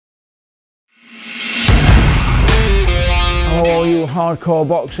hardcore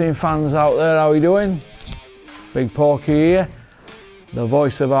boxing fans out there, how are you doing? Big Porky here, the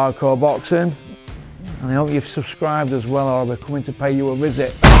voice of hardcore boxing, and I hope you've subscribed as well, or I'll be coming to pay you a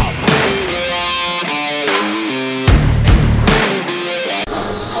visit.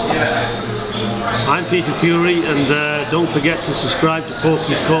 I'm Peter Fury, and don't forget to subscribe to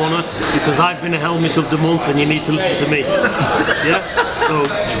Porky's Corner, because I've been a helmet of the month and you need to listen to me. Yeah? So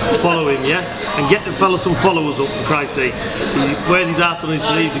follow him, yeah? And get the fella some followers up, for Christ's sake. He wears his heart on his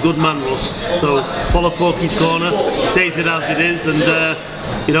sleeve, the good man Russ. So follow Porky's Corner, he says it as it is, and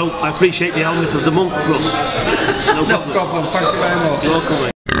you know, I appreciate the helmet of the month, Russ. No problem. No problem, thank you very much. You're welcome,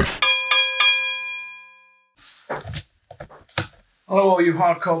 mate. Hello all you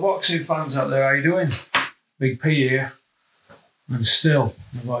hardcore boxing fans out there, how you doing? Big P here, and still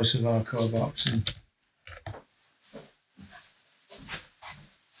the voice of hardcore boxing.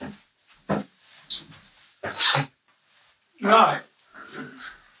 Right,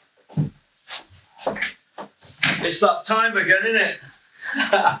 it's that time again, isn't it?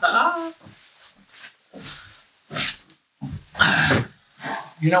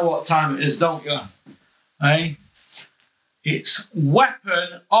 You know what time it is, don't you? Eh? It's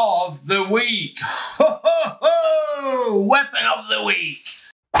Weapon of the Week. Ho, ho, ho! Weapon of the Week.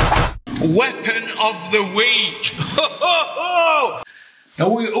 Weapon of the Week. Ho, ho, ho! Now,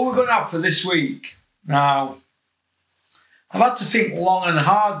 who we're going to have for this week? Now, I've had to think long and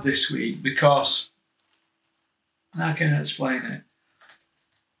hard this week because how can I explain it?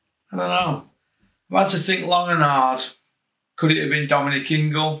 I don't know. I've had to think long and hard. Could it have been Dominic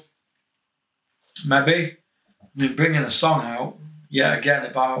Ingle? Maybe. I've been bringing a song out yet again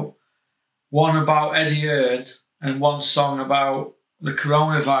about one about Eddie Hearn and one song about the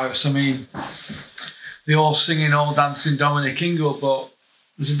coronavirus. I mean, they all singing, all dancing Dominic Ingle, but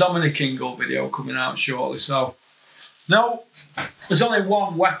there's a Dominic Ingle video coming out shortly. So, no, there's only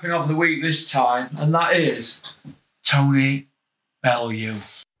one Weapon of the Week this time, and that is Tony Bellew.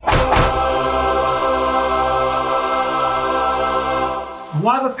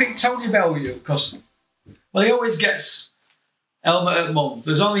 Why have I picked Tony Bellew? Because, well, he always gets helmet at month.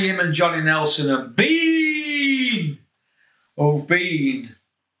 There's only him and Johnny Nelson and Bean who've been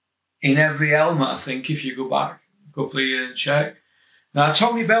in every helmet, I think, if you go back a couple of years and check. Now,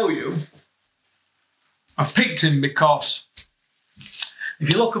 Tony Bellew, I've picked him because if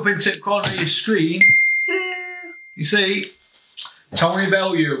you look up into the corner of your screen, you see Tony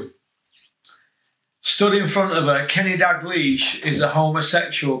Bellew stood in front of a Kenny Dalglish is a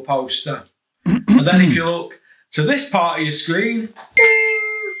homosexual poster. And then if you look to this part of your screen,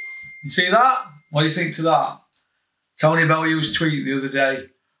 ding, you see that? What do you think to that? Tony Bellew's tweet the other day.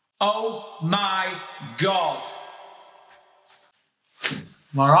 Oh my God.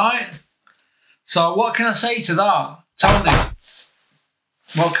 Am I right? So what can I say to that? Tony,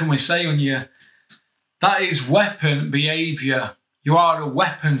 what can we say when you... That is weapon behaviour. You are a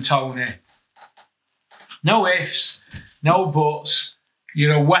weapon, Tony. No ifs, no buts.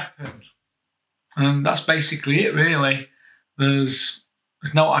 You're a weapon. And that's basically it, really. There's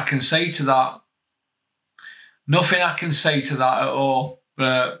no I can say to that. Nothing I can say to that at all.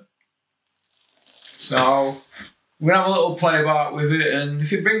 But so we're gonna have a little play about with it, and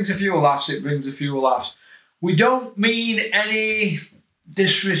if it brings a few laughs, it brings a few laughs. We don't mean any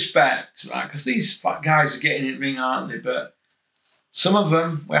disrespect, right? Because these fat guys are getting in the ring, aren't they? But some of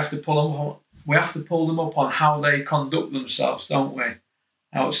them we have to pull them. We have to pull them up on how they conduct themselves, don't we?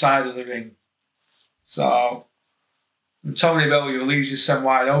 Outside of the ring. So, and Tony Bellew leaves his son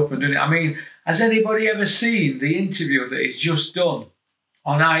wide open, doesn't it? I mean, has anybody ever seen the interview that he's just done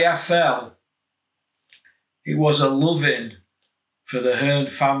on IFL? It was a loving for the Hearn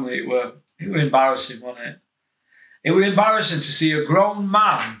family. It were embarrassing, wasn't it? It was embarrassing to see a grown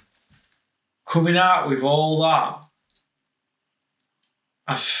man coming out with all that.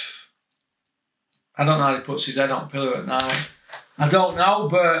 I don't know how he puts his head on a pillow at night. I don't know,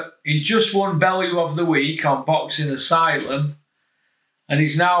 but he's just won Bellew of the Week on Boxing Asylum, and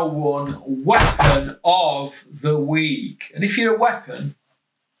he's now won Weapon of the Week. And if you're a weapon,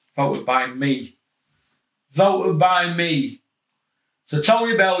 voted by me. Voted by me. So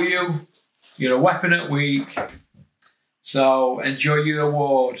Tony Bellew, you're a weapon at week. So enjoy your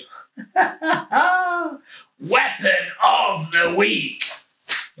award. Weapon of the Week.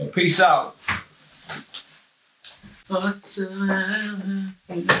 So peace out. Weapon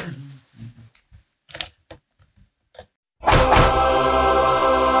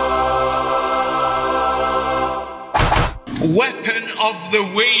of the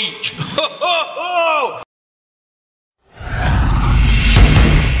Week. Ho, ho, ho.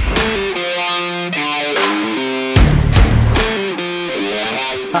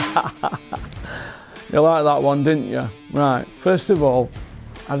 You like that one, didn't you? Right, first of all,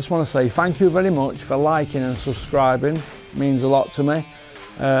 I just want to say thank you very much for liking and subscribing. It means a lot to me,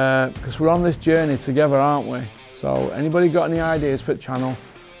 because we're on this journey together, aren't we? So anybody got any ideas for the channel,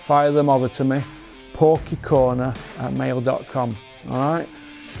 fire them over to me, porkycorner@mail.com. All right.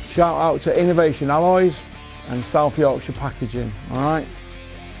 Shout out to Innovation Alloys and South Yorkshire Packaging. All right.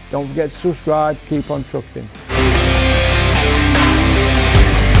 Don't forget to subscribe. Keep on trucking.